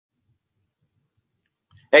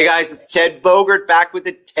Hey guys, it's Ted Bogert back with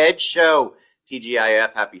the Ted Show.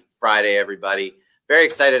 TGIF, happy Friday, everybody. Very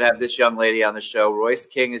excited to have this young lady on the show. Royce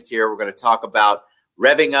King is here. We're going to talk about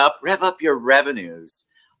rev up your revenues.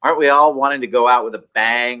 Aren't we all wanting to go out with a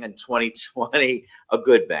bang in 2020, a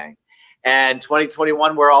good bang? And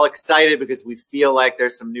 2021, we're all excited because we feel like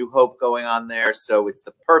there's some new hope going on there. So it's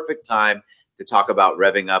the perfect time to talk about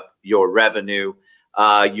revving up your revenue.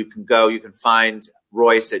 You can find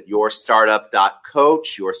Royce at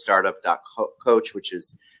yourstartup.coach, yourstartup.coach, which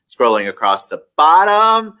is scrolling across the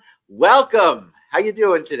bottom. Welcome. How you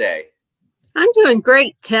doing today? I'm doing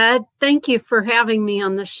great, Ted. Thank you for having me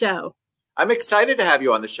on the show. I'm excited to have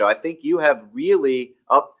you on the show. I think you have really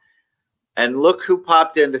up, and look who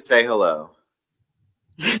popped in to say hello.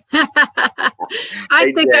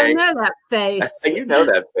 I think I know that face. You know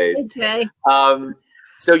that face. Okay.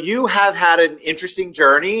 So you have had an interesting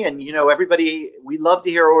journey, and everybody, we love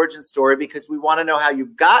to hear origin story because we want to know how you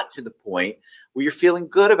got to the point where you're feeling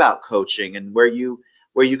good about coaching and where you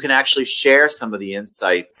can actually share some of the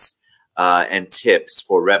insights and tips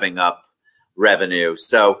for revving up revenue.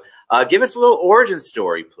 So give us a little origin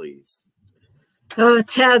story, please. Oh,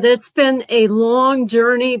 Ted, it's been a long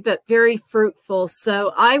journey, but very fruitful.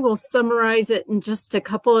 So I will summarize it in just a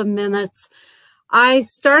couple of minutes. I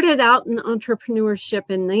started out in entrepreneurship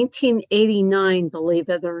in 1989, believe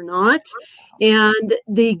it or not. And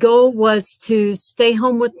the goal was to stay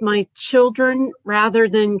home with my children rather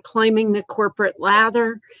than climbing the corporate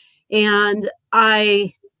ladder. And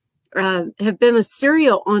I have been a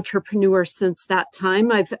serial entrepreneur since that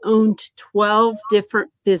time. I've owned 12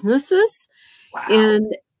 different businesses. Wow.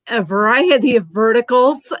 In a variety of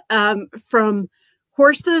verticals, from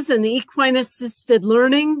horses and equine assisted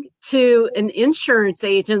learning to an insurance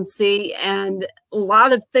agency and a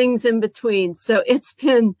lot of things in between. So it's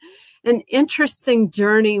been an interesting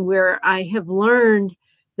journey where I have learned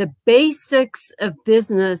the basics of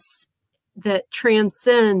business that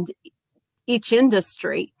transcend each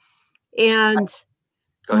industry. And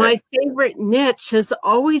my favorite niche has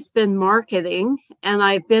always been marketing, and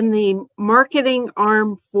I've been the marketing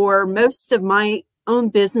arm for most of my own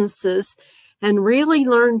businesses and really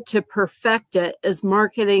learned to perfect it as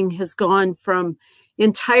marketing has gone from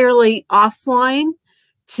entirely offline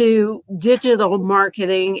to digital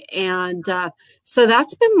marketing. And so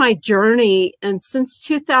that's been my journey. And since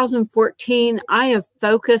 2014, I have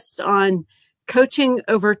focused on coaching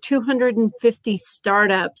over 250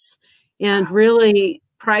 startups and really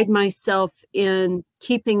pride myself in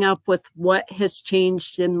keeping up with what has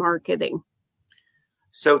changed in marketing.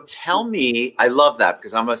 So tell me, I love that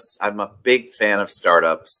because I'm a big fan of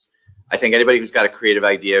startups. I think anybody who's got a creative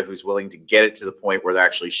idea, who's willing to get it to the point where they're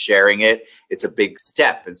actually sharing it, it's a big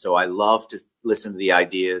step. And so I love to listen to the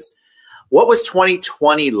ideas. What was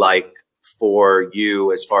 2020 like for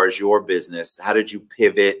you as far as your business? How did you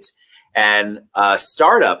pivot? And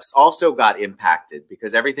startups also got impacted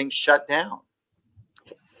because everything shut down.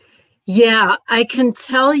 Yeah, I can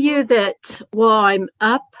tell you that while I'm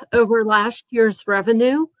up over last year's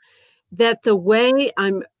revenue, that the way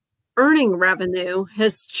I'm earning revenue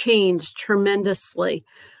has changed tremendously.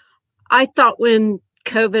 I thought when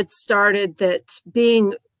COVID started that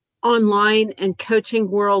being online and coaching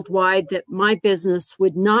worldwide, that my business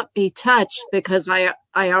would not be touched because I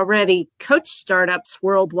already coached startups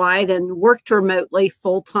worldwide and worked remotely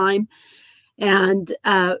full time. And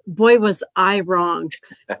boy, was I wrong.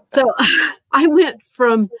 So I went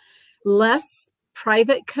from less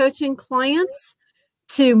private coaching clients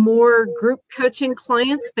to more group coaching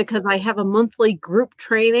clients because I have a monthly group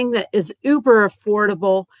training that is uber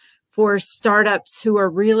affordable for startups who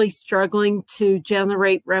are really struggling to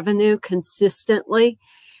generate revenue consistently.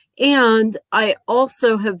 And I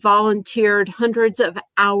also have volunteered hundreds of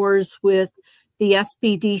hours with the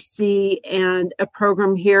SBDC and a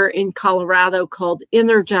program here in Colorado called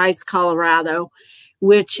Energize Colorado,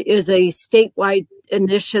 which is a statewide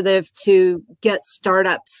initiative to get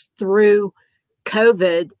startups through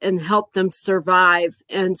COVID and help them survive.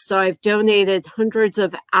 And so I've donated hundreds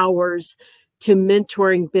of hours to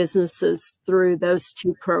mentoring businesses through those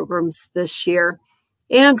two programs this year,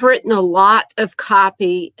 and written a lot of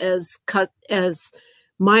copy as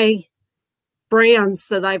my brands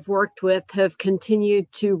that I've worked with have continued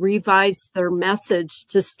to revise their message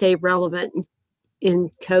to stay relevant in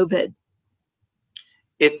COVID.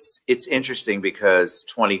 It's interesting because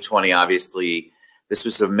 2020, obviously, this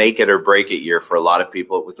was a make it or break it year for a lot of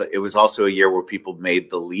people. It was also a year where people made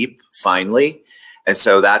the leap finally. And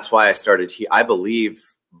so that's why I started, I believe,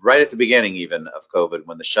 right at the beginning even of COVID,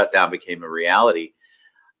 when the shutdown became a reality,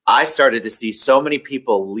 I started to see so many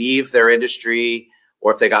people leave their industry,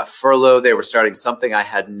 or if they got furloughed, they were starting something I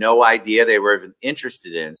had no idea they were even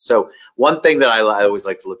interested in. So one thing that I always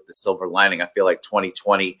like to look at the silver lining, I feel like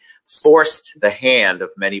 2020 forced the hand of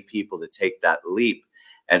many people to take that leap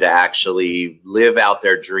and to actually live out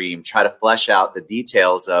their dream, try to flesh out the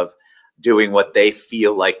details of doing what they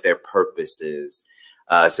feel like their purpose is.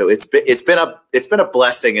 So it's been a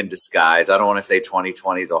blessing in disguise. I don't want to say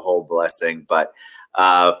 2020 is a whole blessing, but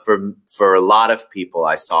for a lot of people,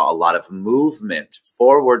 I saw a lot of movement,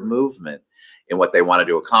 forward movement in what they wanted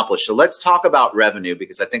to accomplish. So let's talk about revenue,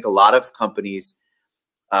 because I think a lot of companies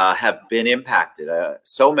have been impacted,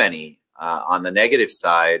 so many on the negative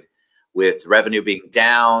side, with revenue being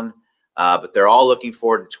down, but they're all looking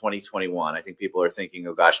forward to 2021. I think people are thinking,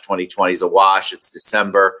 oh gosh, 2020 is a wash, it's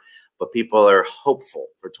December, but people are hopeful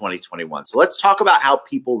for 2021. So let's talk about how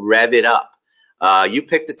people rev it up. You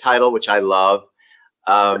picked the title, which I love.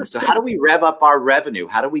 So how do we rev up our revenue?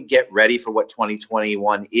 How do we get ready for what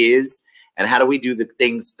 2021 is? And how do we do the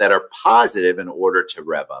things that are positive in order to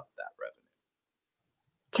rev up that revenue?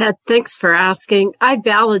 Ted, thanks for asking. I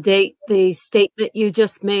validate the statement you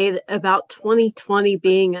just made about 2020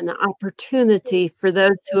 being an opportunity for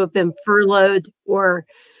those who have been furloughed or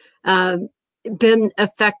been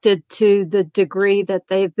affected to the degree that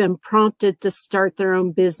they've been prompted to start their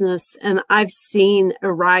own business. And I've seen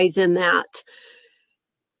a rise in that.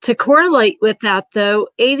 To correlate with that, though,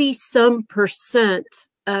 80%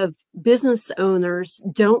 of business owners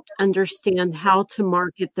don't understand how to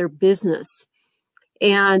market their business.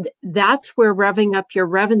 And that's where revving up your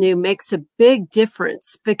revenue makes a big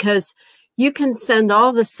difference, because you can send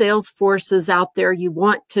all the sales forces out there you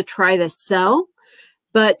want to try to sell.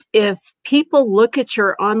 But if people look at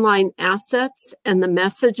your online assets and the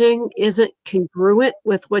messaging isn't congruent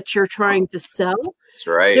with what you're trying to sell, that's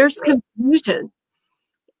right, there's confusion.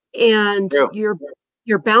 And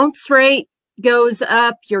your bounce rate goes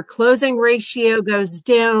up, your closing ratio goes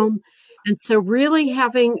down. And so really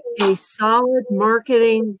having a solid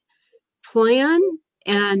marketing plan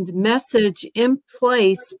and message in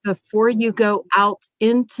place before you go out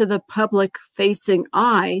into the public facing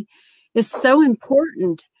eye is so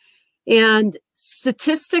important. And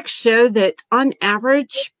statistics show that on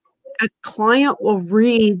average, a client will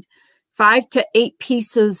read 5 to 8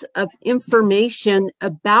 pieces of information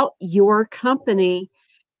about your company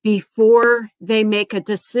before they make a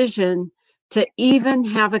decision to even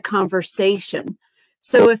have a conversation.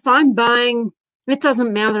 So if I'm buying, it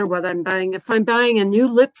doesn't matter what I'm buying. If I'm buying a new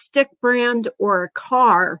lipstick brand or a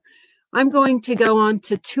car, I'm going to go on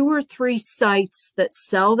to 2 or 3 sites that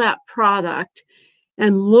sell that product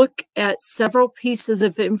and look at several pieces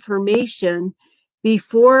of information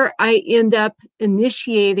before I end up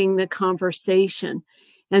initiating the conversation.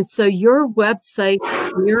 And so your website,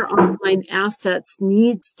 your online assets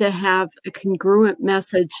needs to have a congruent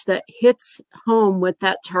message that hits home with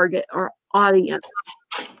that target or audience.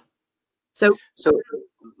 So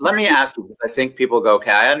let me ask you, because I think people go,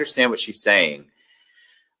 okay, I understand what she's saying.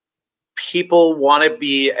 People want to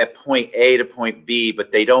be at point A to point B,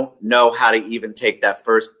 but they don't know how to even take that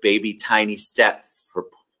first baby tiny step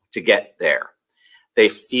to get there. They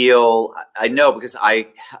feel, I know, because I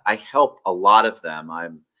help a lot of them.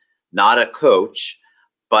 I'm not a coach,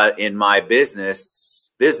 but in my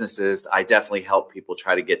businesses, I definitely help people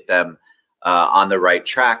try to get them on the right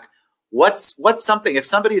track. What's something, if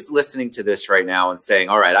somebody's listening to this right now and saying,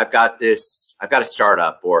 all right, I've got a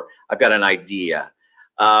startup, or I've got an idea.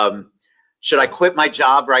 Should I quit my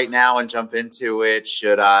job right now and jump into it?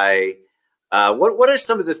 Should I, what are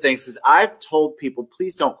some of the things? Because I've told people,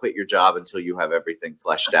 please don't quit your job until you have everything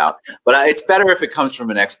fleshed out. But it's better if it comes from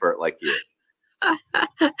an expert like you.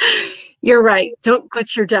 You're right. Don't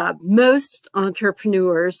quit your job. Most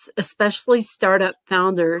entrepreneurs, especially startup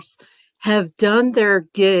founders, have done their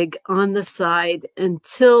gig on the side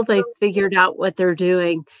until they figured out what they're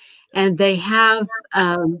doing. And they have,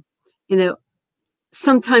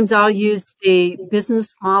 sometimes I'll use the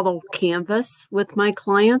business model canvas with my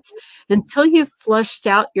clients. Until you've fleshed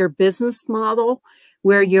out your business model,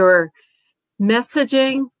 where your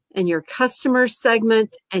messaging and your customer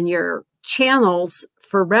segment and your channels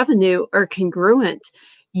for revenue are congruent,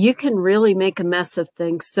 you can really make a mess of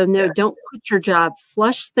things. So no, yes. Don't quit your job.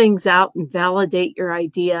 Flush things out and validate your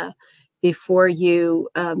idea before you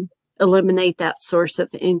eliminate that source of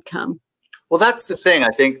income. Well, that's the thing. I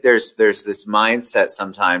think there's this mindset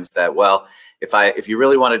sometimes that, well, if you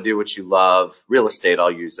really want to do what you love, real estate,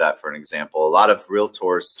 I'll use that for an example. A lot of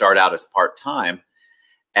realtors start out as part-time,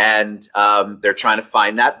 and they're trying to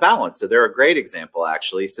find that balance. So they're a great example,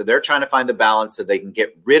 actually. So they're trying to find the balance so they can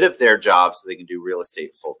get rid of their job so they can do real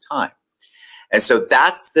estate full-time. And so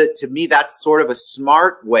to me, that's sort of a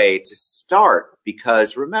smart way to start,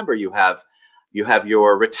 because remember, you have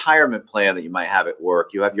your retirement plan that you might have at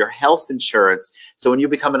work. You have your health insurance. So when you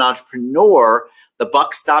become an entrepreneur, the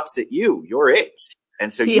buck stops at you. You're it.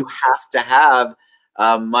 And so you have to have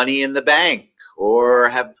money in the bank, or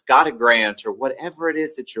have got a grant, or whatever it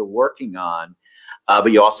is that you're working on.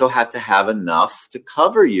 But you also have to have enough to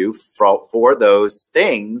cover you for those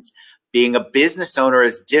things. Being a business owner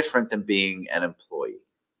is different than being an employee.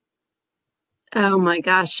 Oh my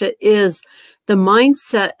gosh, it is. The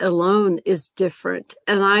mindset alone is different.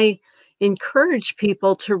 And I encourage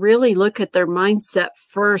people to really look at their mindset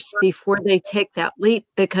first before they take that leap,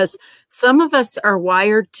 because some of us are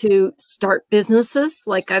wired to start businesses.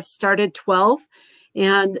 Like I've started 12.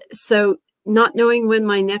 And so not knowing when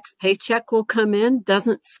my next paycheck will come in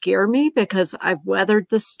doesn't scare me, because I've weathered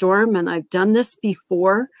the storm and I've done this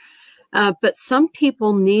before. But some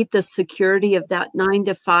people need the security of that 9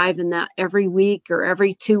 to 5 and that every week or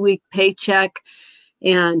every 2-week paycheck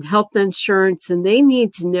and health insurance, and they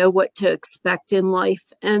need to know what to expect in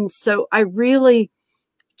life. And so I really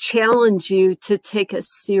challenge you to take a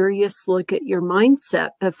serious look at your mindset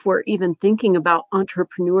before even thinking about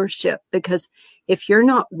entrepreneurship, because if you're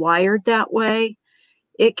not wired that way,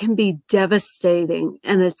 it can be devastating,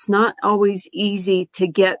 and it's not always easy to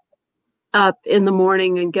get up in the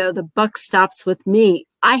morning and go, the buck stops with me.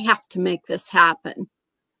 I have to make this happen.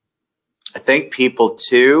 I think people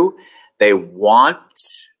too, they want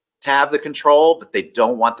to have the control, but they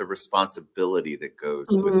don't want the responsibility that goes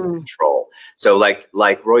with the control. So like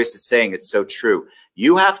Royce is saying, it's so true.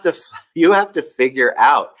 You have to figure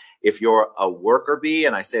out if you're a worker bee,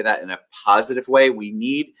 and I say that in a positive way. We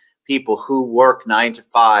need people who work 9 to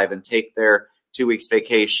 5 and take their 2 weeks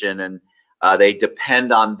vacation, and they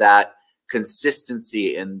depend on that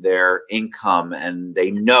consistency in their income, and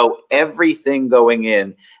they know everything going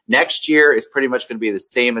in. Next year is pretty much going to be the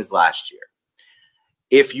same as last year.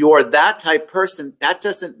 If you're that type person, that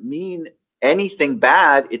doesn't mean anything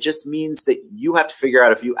bad. It just means that you have to figure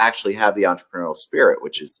out if you actually have the entrepreneurial spirit,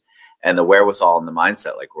 and the wherewithal and the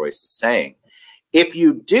mindset, like Royce is saying. If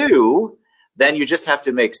you do, then you just have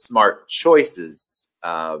to make smart choices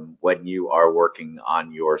when you are working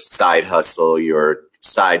on your side hustle, your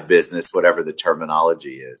side business, whatever the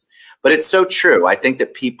terminology is. But it's so true. I think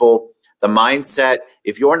that people, the mindset,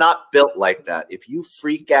 if you're not built like that, if you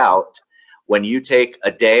freak out when you take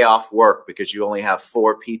a day off work because you only have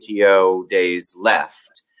 4 PTO days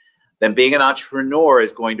left, then being an entrepreneur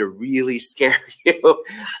is going to really scare you,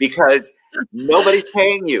 because nobody's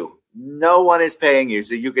paying you. No one is paying you.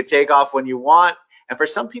 So you could take off when you want. And for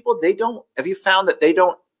some people, they don't. Have you found that they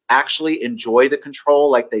don't actually enjoy the control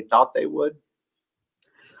like they thought they would?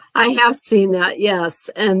 I have seen that, yes.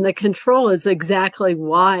 And the control is exactly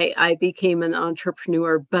why I became an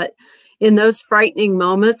entrepreneur. But in those frightening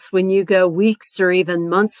moments when you go weeks or even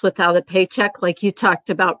months without a paycheck, like you talked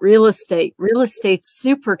about real estate's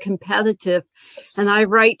super competitive. And I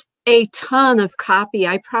write a ton of copy.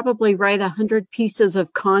 I probably write 100 pieces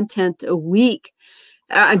of content a week.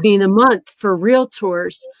 A month for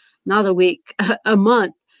realtors, not a week, a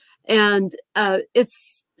month. And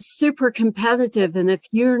it's super competitive. And if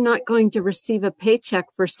you're not going to receive a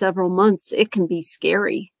paycheck for several months, it can be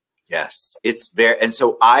scary. Yes, it's very. And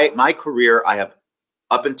so my career, I have,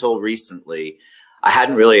 up until recently, I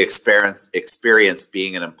hadn't really experienced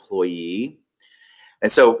being an employee.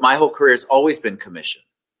 And so my whole career has always been commission.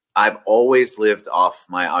 I've always lived off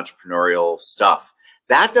my entrepreneurial stuff.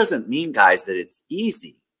 That doesn't mean, guys, that it's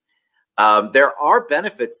easy. There are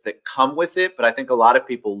benefits that come with it, but I think a lot of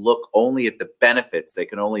people look only at the benefits. They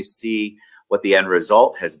can only see what the end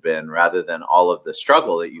result has been, rather than all of the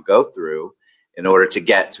struggle that you go through in order to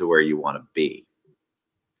get to where you want to be.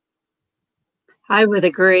 I would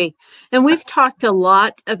agree. And we've talked a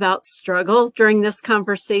lot about struggle during this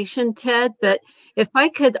conversation, Ted, but if I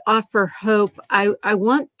could offer hope, I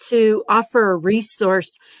want to offer a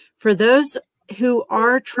resource for those who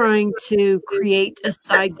are trying to create a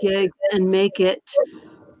side gig and make it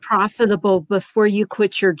profitable before you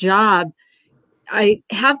quit your job. I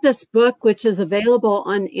have this book, which is available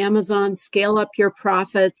on Amazon, Scale Up Your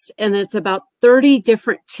Profits, and it's about 30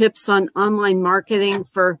 different tips on online marketing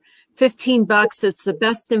for $15. It's the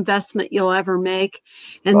best investment you'll ever make.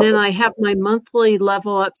 And then I have my monthly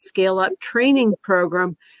Level Up, Scale Up training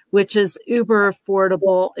program, which is uber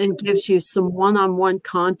affordable and gives you some one-on-one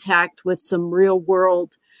contact with some real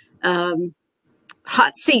world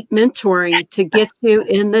hot seat mentoring to get you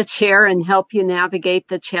in the chair and help you navigate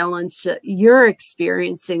the challenge that you're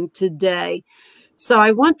experiencing today. So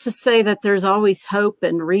I want to say that there's always hope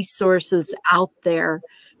and resources out there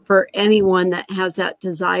for anyone that has that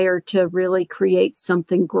desire to really create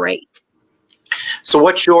something great. So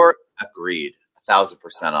what's your, agreed, 1,000%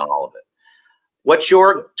 on all of it. What's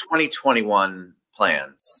your 2021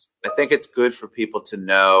 plans? I think it's good for people to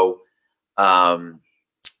know,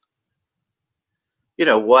 you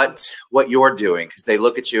know, what you're doing, because they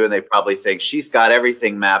look at you and they probably think she's got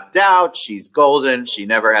everything mapped out. She's golden. She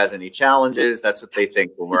never has any challenges. That's what they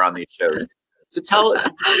think when we're on these shows. So tell us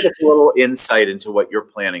a little insight into what you're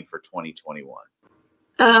planning for 2021.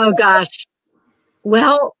 Oh, gosh.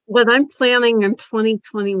 Well, what I'm planning in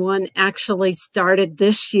 2021 actually started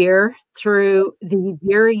this year through the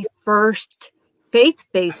very first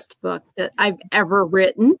faith-based book that I've ever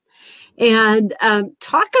written. And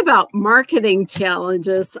talk about marketing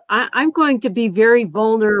challenges. I'm going to be very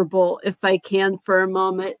vulnerable, if I can, for a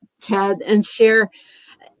moment, Ted, and share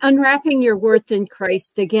Unwrapping Your Worth in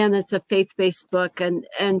Christ. Again, it's a faith-based book.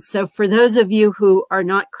 And so for those of you who are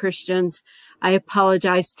not Christians, I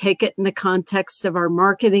apologize. Take it in the context of our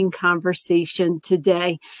marketing conversation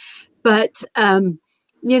today. But,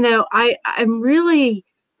 you know, I'm really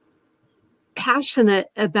passionate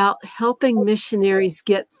about helping missionaries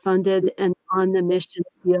get funded and on the mission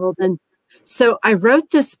field. And so I wrote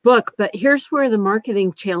this book, but here's where the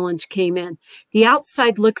marketing challenge came in. The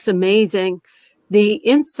outside looks amazing. The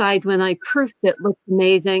inside, when I proofed it, looked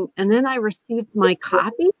amazing. And then I received my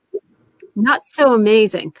copy. Not so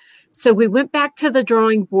amazing. So we went back to the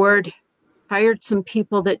drawing board, fired some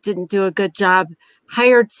people that didn't do a good job,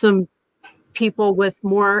 hired some people with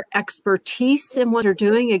more expertise in what they're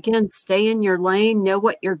doing. Again, stay in your lane, know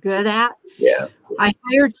what you're good at. Yeah. I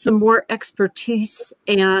hired some more expertise,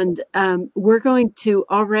 and we're going to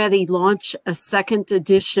already launch a second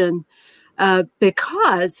edition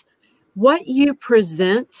because what you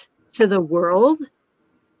present to the world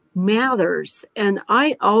matters. And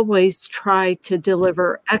I always try to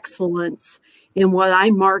deliver excellence in what I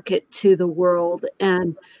market to the world.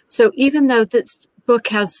 And so even though this book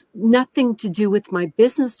has nothing to do with my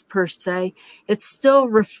business per se, it's still a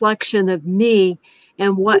reflection of me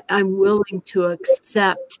and what I'm willing to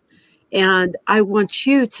accept. And I want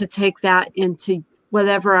you to take that into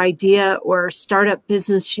whatever idea or startup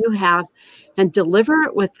business you have and deliver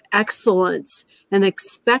it with excellence and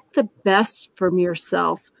expect the best from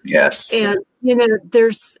yourself. Yes. And, you know,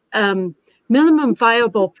 there's minimum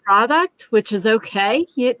viable product, which is okay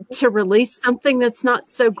to release something that's not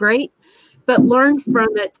so great, but learn from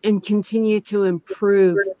it and continue to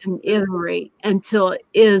improve and iterate until it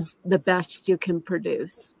is the best you can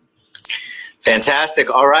produce. Fantastic.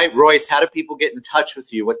 All right, Royce, how do people get in touch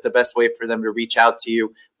with you? What's the best way for them to reach out to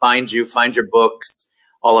you, find your books,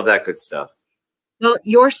 all of that good stuff? Well,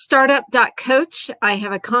 yourstartup.coach. I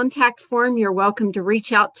have a contact form. You're welcome to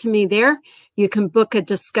reach out to me there. You can book a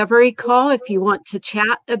discovery call if you want to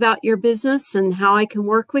chat about your business and how I can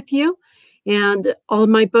work with you. And all of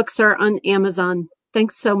my books are on Amazon.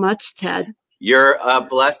 Thanks so much, Ted. You're a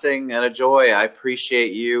blessing and a joy. I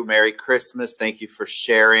appreciate you. Merry Christmas. Thank you for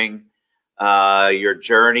sharing your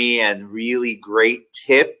journey and really great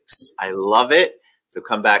tips. I love it. So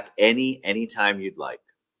come back anytime you'd like.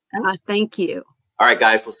 Thank you. All right,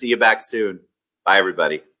 guys, we'll see you back soon. Bye,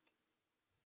 everybody.